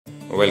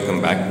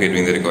Welcome back. We are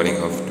doing the recording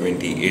of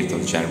 28th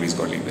of January's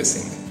Godly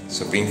Blessing.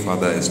 Supreme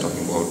Father is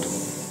talking about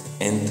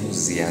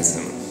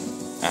enthusiasm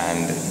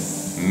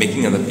and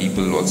making other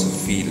people also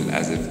feel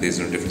as if there's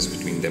no difference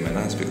between them and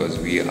us, because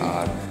we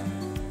are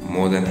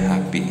more than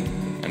happy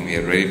and we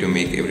are ready to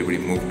make everybody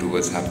move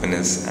towards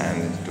happiness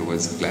and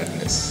towards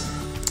gladness.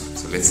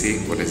 So let's see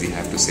what does he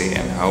have to say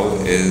and how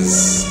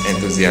is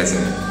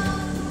enthusiasm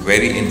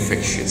very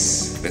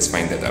infectious. Let's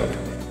find that out.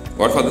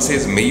 God Father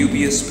says, may you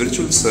be a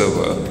spiritual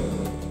server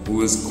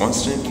who is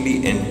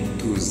constantly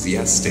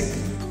enthusiastic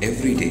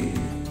every day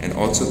and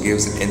also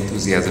gives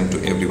enthusiasm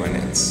to everyone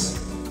else.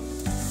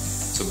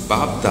 So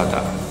Bab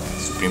Dada,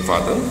 Supreme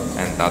Father,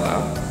 and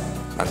Dada,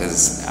 that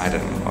is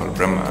Adam or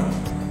Brahma,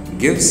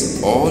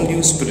 gives all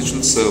you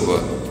spiritual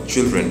server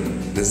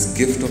children this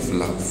gift of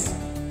love.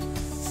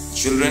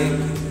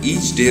 Children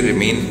each day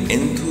remain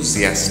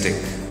enthusiastic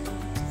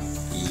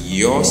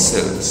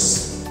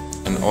yourselves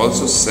and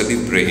also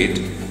celebrate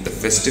the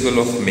festival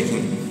of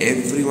making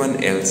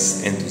everyone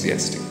else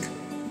enthusiastic.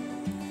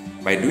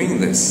 By doing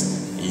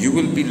this, you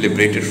will be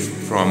liberated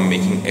from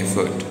making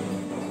effort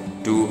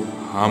to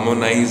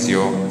harmonize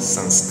your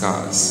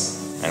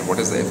sanskars. And what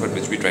is the effort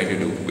which we try to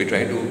do? We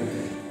try to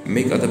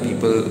make other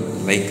people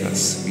like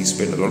us. We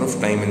spend a lot of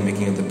time in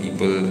making other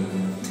people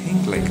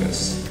think like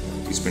us.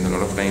 We spend a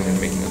lot of time in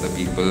making other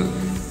people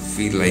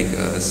feel like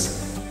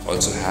us,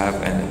 also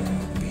have an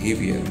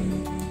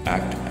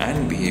act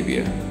and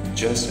behavior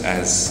just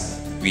as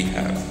we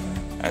have.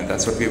 And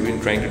that's what we've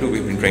been trying to do.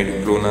 We've been trying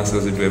to clone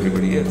ourselves into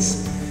everybody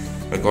else.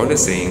 But God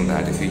is saying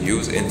that if you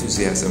use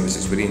enthusiasm, which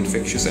is very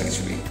infectious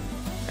actually,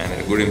 and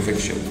a good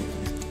infection,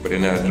 but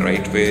in a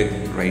right way,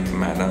 right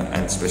manner,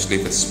 and especially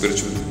if it's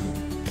spiritual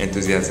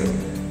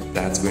enthusiasm,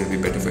 that's going to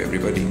be better for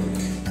everybody.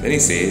 Then he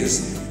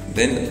says,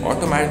 then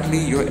automatically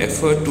your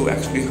effort to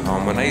actually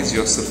harmonize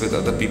yourself with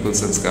other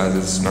people's sanskars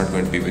is not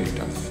going to be very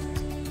tough.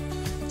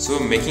 So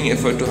making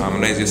effort to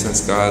harmonize your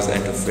sanskars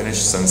and to finish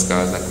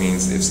sanskars, that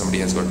means if somebody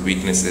has got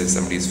weaknesses,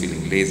 somebody is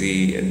feeling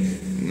lazy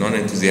and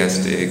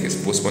non-enthusiastic,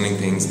 is postponing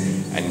things,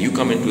 and you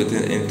come into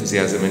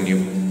enthusiasm and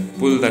you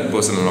pull that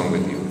person along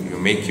with you.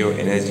 You make your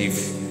energy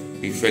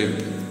be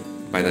felt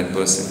by that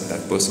person.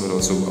 That person will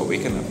also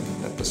awaken up.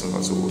 That person will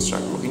also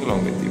start working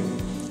along with you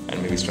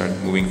and maybe start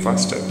moving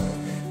faster.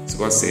 So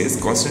God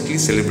says, constantly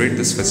celebrate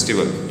this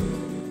festival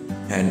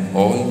and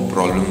all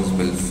problems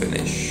will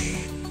finish.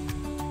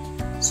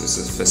 So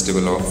it's a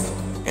festival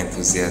of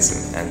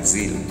enthusiasm and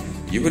zeal.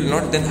 You will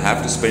not then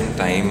have to spend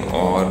time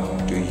or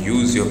to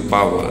use your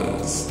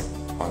powers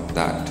on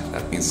that.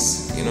 That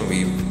means,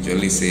 we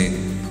generally say,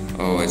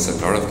 oh, it's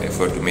a lot of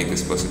effort to make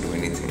this person do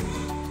anything.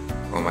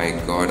 Oh my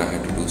God, I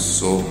had to do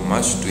so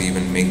much to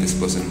even make this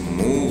person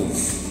move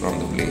from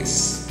the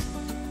place.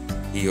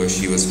 He or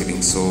she was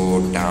feeling so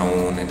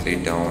down and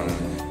laid down.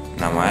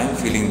 Now I am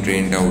feeling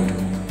drained out,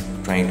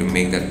 trying to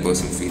make that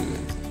person feel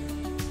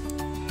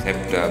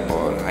pepped up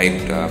or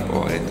hyped up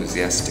or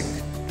enthusiastic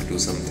to do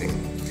something.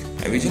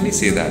 I usually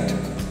say that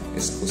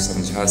isko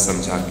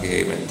samjha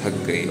ke main thak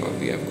gayi, or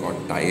we have got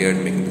tired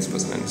making this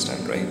person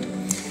understand,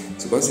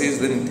 right? So God says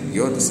then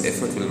this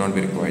effort will not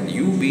be required.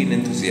 You be in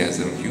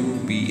enthusiasm, you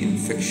be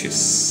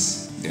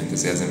infectious, the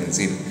enthusiasm and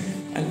zeal,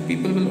 and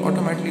people will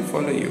automatically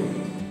follow you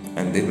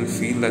and they will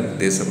feel that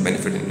there's some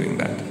benefit in doing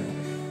that.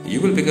 You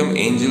will become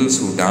angels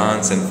who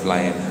dance and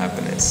fly in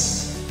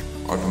happiness.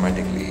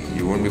 Automatically,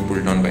 you won't be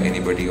pulled down by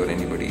anybody or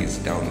anybody's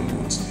down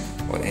moods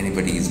or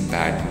anybody's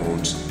bad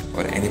moods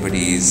or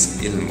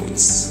anybody's ill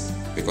moods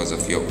because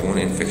of your own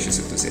infectious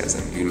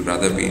enthusiasm. You'll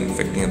rather be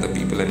infecting other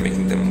people and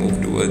making them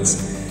move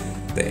towards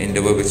the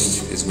endeavor which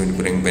is going to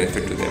bring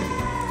benefit to them.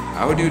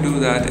 How do you do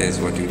that is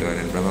what you learn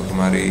in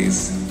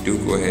Brahmakumaris. Do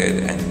go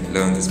ahead and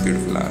learn this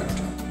beautiful art.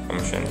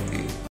 Omshanti.